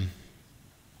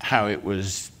how it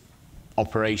was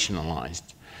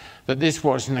operationalized, that this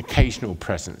was an occasional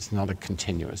presence, not a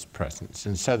continuous presence.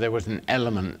 And so there was an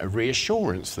element of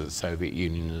reassurance for the Soviet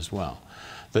Union as well,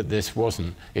 that this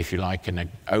wasn't, if you like, an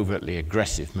overtly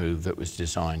aggressive move that was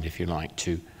designed, if you like,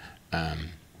 to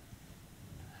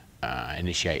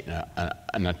initiate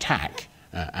an attack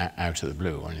out of the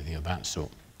blue or anything of that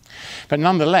sort. But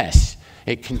nonetheless,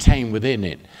 it contained within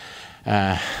it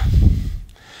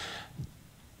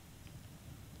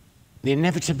the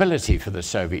inevitability for the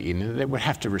Soviet Union that they would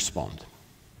have to respond.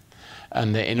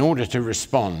 And that in order to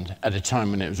respond at a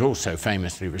time when it was also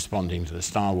famously responding to the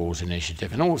Star Wars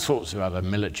initiative and all sorts of other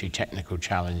military technical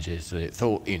challenges that it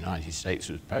thought the United States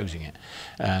was posing it,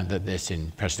 that this,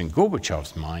 in President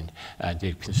Gorbachev's mind,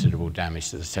 did considerable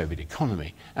damage to the Soviet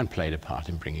economy and played a part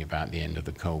in bringing about the end of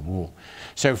the Cold War.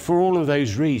 So for all of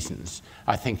those reasons,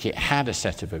 I think it had a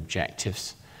set of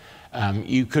objectives.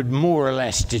 You could more or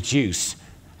less deduce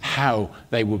how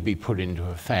they would be put into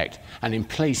effect. And in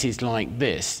places like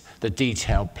this, the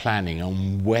detailed planning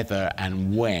on whether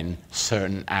and when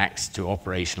certain acts to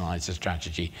operationalize the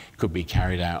strategy could be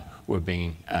carried out were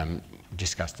being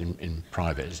discussed in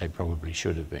private, as they probably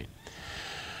should have been.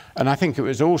 And I think it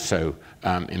was also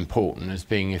important as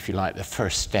being, if you like, the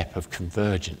first step of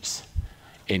convergence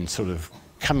in sort of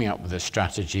coming up with a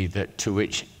strategy that to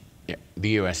which the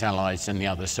US allies and the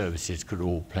other services could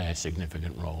all play a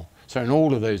significant role. So in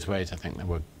all of those ways, I think there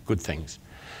were good things.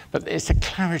 But it's a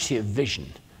clarity of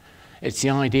vision. It's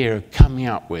the idea of coming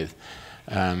up with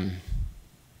a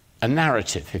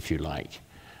narrative, if you like,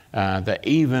 that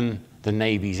even the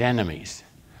Navy's enemies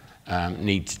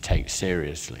need to take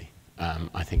seriously.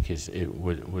 I think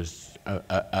was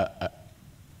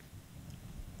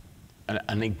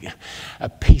a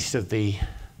piece of the,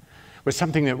 was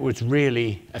something that was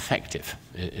really effective,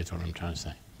 is what I'm trying to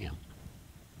say. Yeah.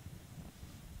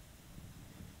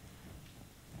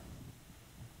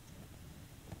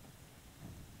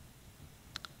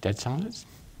 Dead silence?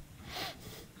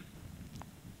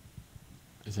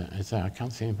 Is that, I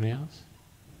can't see anybody else?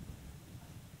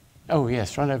 Oh,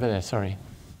 yes, right over there, sorry.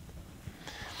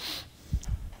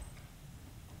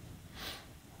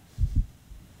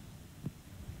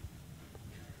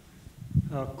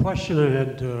 Question I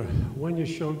had, when you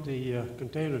showed the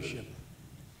container ship,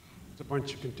 with a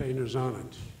bunch of containers on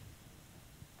it,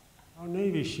 our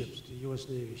Navy ships, the US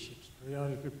Navy ships,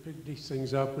 periodically pick these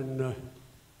things up in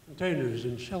containers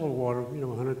in shallow water,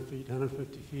 100 feet,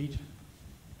 150 feet.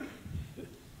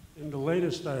 And the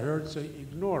latest I heard say,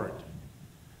 ignore it.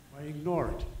 Why ignore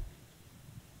it?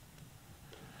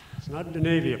 It's not the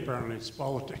Navy, apparently, it's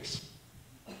politics.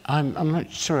 I'm not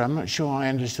sure I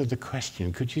understood the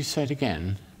question. Could you say it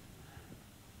again?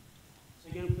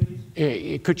 Say again,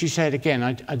 please? Could you say it again?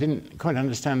 I didn't quite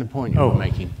understand the point you were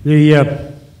making.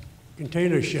 The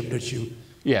container ship that you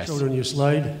Yes. showed on your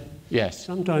slide. Yes.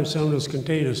 Sometimes some of those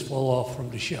containers fall off from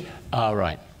the ship. Ah,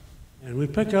 right. And we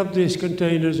pick up these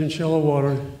containers in shallow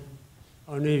water,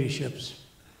 our Navy ships.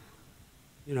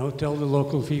 Tell the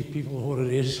local people what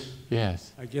it is.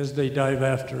 Yes. I guess they dive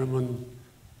after them, and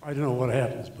I don't know what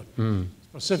happens, but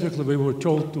specifically we were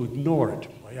told to ignore it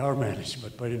by our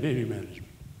management, by the Navy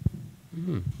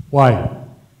management. Why?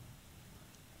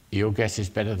 Your guess is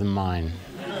better than mine.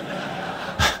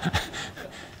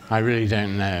 I really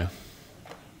don't know.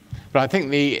 But I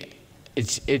think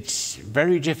it's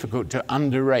very difficult to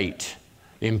underrate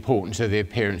the importance of the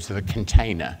appearance of the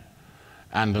container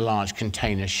and the large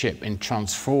container ship in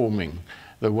transforming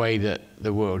the way that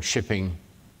the world shipping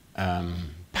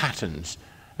patterns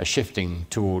are shifting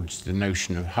towards the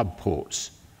notion of hub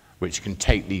ports, which can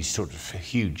take these sort of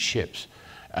huge ships,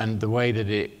 and the way that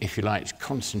it, if you like,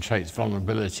 concentrates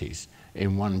vulnerabilities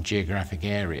in one geographic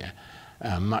area,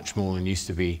 much more than used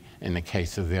to be in the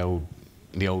case of the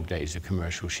old days of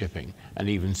commercial shipping and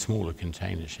even smaller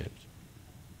container ships.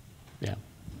 Yeah.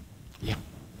 Yeah.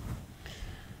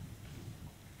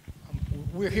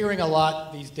 We're hearing a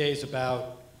lot these days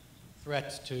about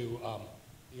threats to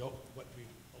what we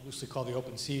loosely call the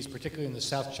open seas, particularly in the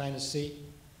South China Sea.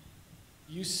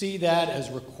 Do you see that as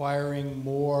requiring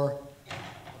more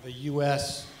of a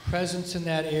U.S. presence in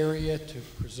that area to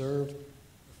preserve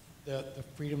the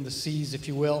freedom of the seas, if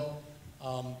you will?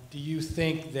 Do you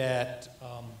think that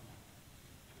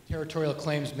territorial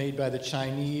claims made by the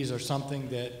Chinese are something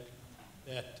that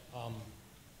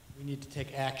we need to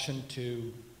take action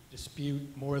to dispute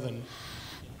more than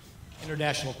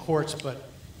international courts, but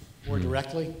more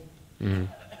directly?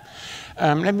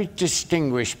 Let me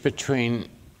distinguish between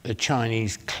the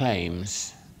Chinese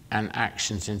claims and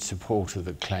actions in support of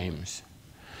the claims.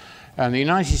 The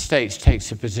United States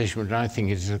takes a position which I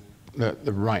think is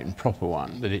the right and proper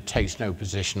one, that it takes no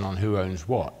position on who owns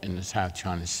what in the South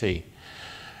China Sea.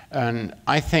 And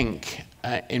I think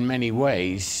in many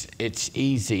ways it's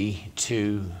easy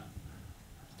to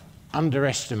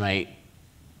underestimate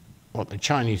what the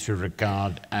Chinese would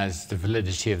regard as the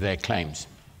validity of their claims.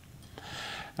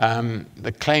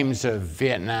 The claims of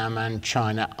Vietnam and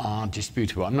China are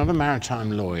disputable. I'm not a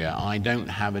maritime lawyer. I don't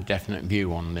have a definite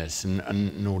view on this,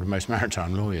 and nor do most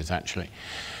maritime lawyers, actually.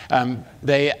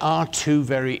 They are two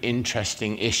very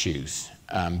interesting issues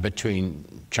between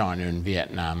China and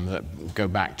Vietnam that go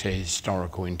back to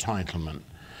historical entitlement.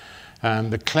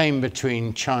 The claim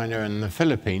between China and the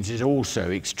Philippines is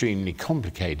also extremely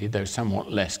complicated, though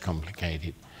somewhat less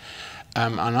complicated.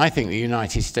 And I think the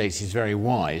United States is very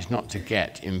wise not to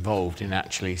get involved in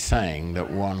actually saying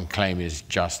that one claim is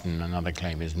just and another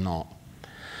claim is not.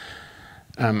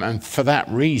 And for that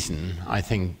reason, I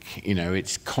think, you know,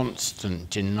 its constant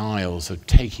denials of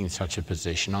taking such a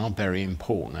position are very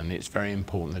important, and it's very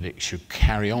important that it should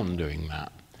carry on doing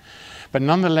that. But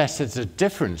nonetheless, there's a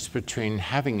difference between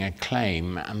having a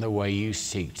claim and the way you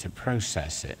seek to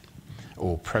process it,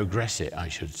 or progress it, I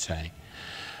should say.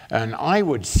 And I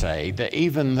would say that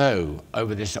even though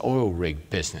over this oil rig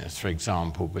business, for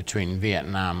example, between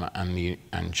Vietnam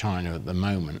and China at the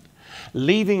moment,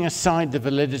 leaving aside the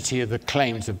validity of the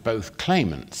claims of both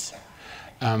claimants,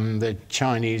 the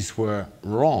Chinese were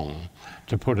wrong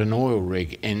to put an oil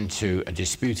rig into a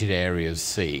disputed area of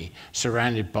sea,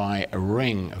 surrounded by a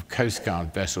ring of Coast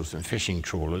Guard vessels and fishing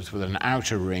trawlers with an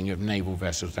outer ring of naval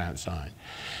vessels outside,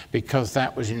 because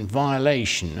that was in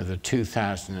violation of the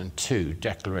 2002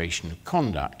 Declaration of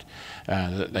Conduct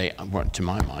that they, well, to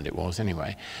my mind it was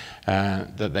anyway,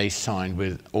 that they signed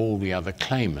with all the other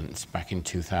claimants back in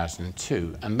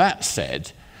 2002. And that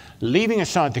said, leaving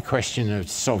aside the question of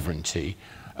sovereignty,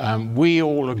 we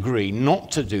all agree not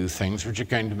to do things which are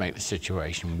going to make the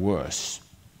situation worse.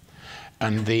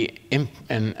 And,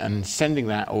 and sending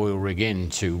that oil rig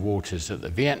into waters that the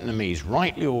Vietnamese,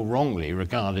 rightly or wrongly,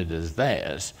 regarded as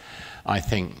theirs, I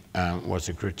think was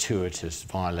a gratuitous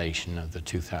violation of the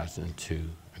 2002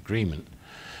 agreement,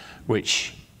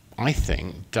 which I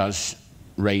think does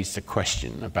raise the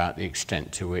question about the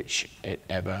extent to which it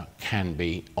ever can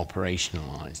be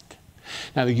operationalized.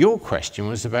 Now, your question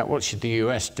was about what should the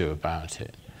US do about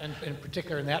it? And in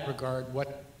particular, in that regard,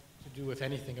 what to do, if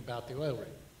anything, about the oil rig?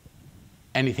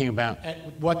 Anything about?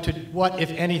 What,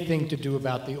 if anything, to do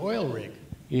about the oil rig?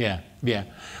 Yeah, yeah.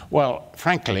 Well,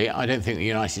 frankly, I don't think the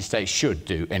United States should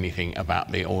do anything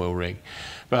about the oil rig,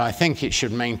 but I think it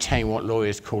should maintain what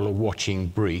lawyers call a watching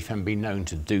brief and be known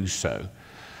to do so.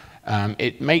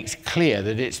 It makes clear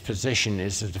that its position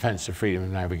is the defense of freedom of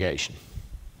navigation.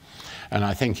 And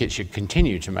I think it should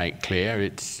continue to make clear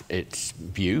its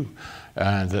view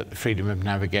that freedom of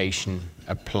navigation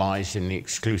applies in the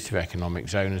exclusive economic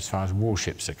zone as far as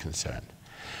warships are concerned.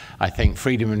 I think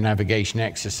freedom of navigation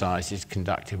exercises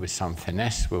conducted with some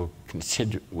finesse will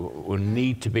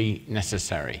need to be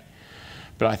necessary.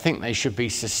 But I think they should be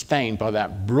sustained by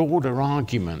that broader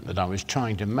argument that I was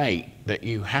trying to make, that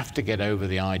you have to get over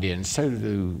the idea, and so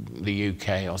do the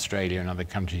UK, Australia, and other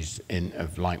countries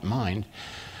of like mind,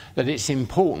 that it's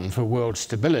important for world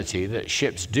stability that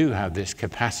ships do have this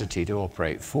capacity to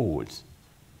operate forwards.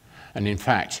 And in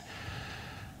fact,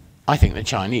 I think the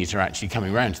Chinese are actually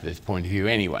coming around to this point of view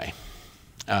anyway.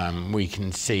 We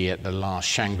can see at the last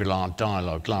Shangri-La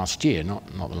dialogue last year, not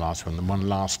the last one, the one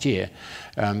last year,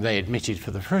 they admitted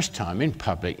for the first time in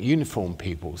public, uniformed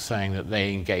people saying that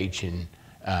they engage in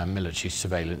military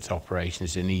surveillance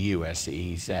operations in the US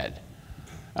EEZ.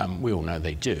 We all know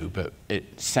they do, but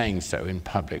saying so in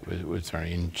public was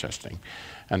very interesting.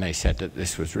 And they said that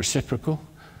this was reciprocal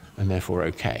and therefore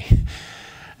okay.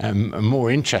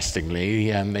 More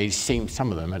interestingly,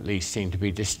 some of them at least seem to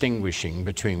be distinguishing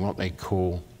between what they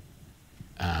call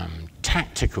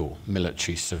tactical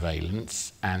military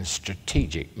surveillance and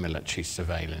strategic military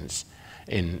surveillance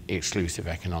in the exclusive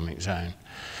economic zone.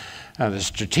 The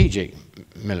strategic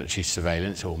military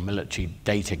surveillance, or military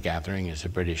data gathering as the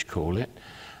British call it,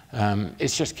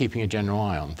 it's just keeping a general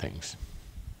eye on things.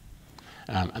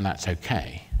 And that's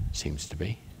okay, seems to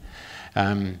be.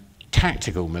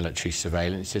 Tactical military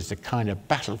surveillance is the kind of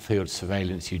battlefield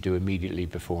surveillance you do immediately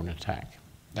before an attack.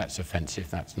 That's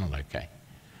offensive, that's not okay.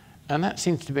 And that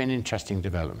seems to be an interesting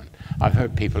development. I've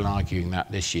heard people arguing that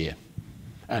this year.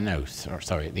 At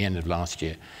the end of last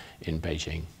year in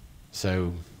Beijing.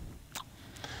 So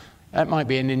that might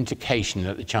be an indication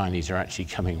that the Chinese are actually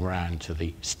coming around to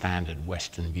the standard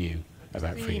Western view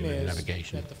about freedom of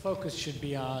navigation. That the focus should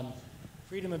be on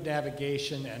freedom of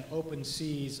navigation and open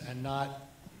seas, and not,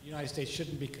 the United States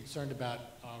shouldn't be concerned about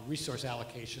resource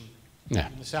allocation Yeah.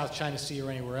 in the South China Sea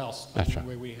or anywhere else. That's right.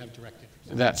 Where we have direct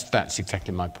interest. That's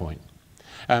exactly my point.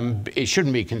 It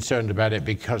shouldn't be concerned about it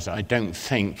because I don't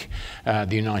think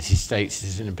the United States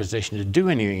is in a position to do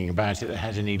anything about it that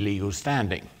has any legal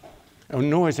standing,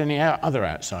 nor is any other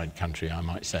outside country, I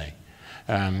might say.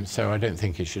 So I don't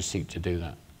think it should seek to do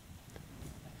that.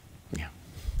 Yeah.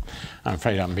 I'm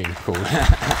afraid I'm being called.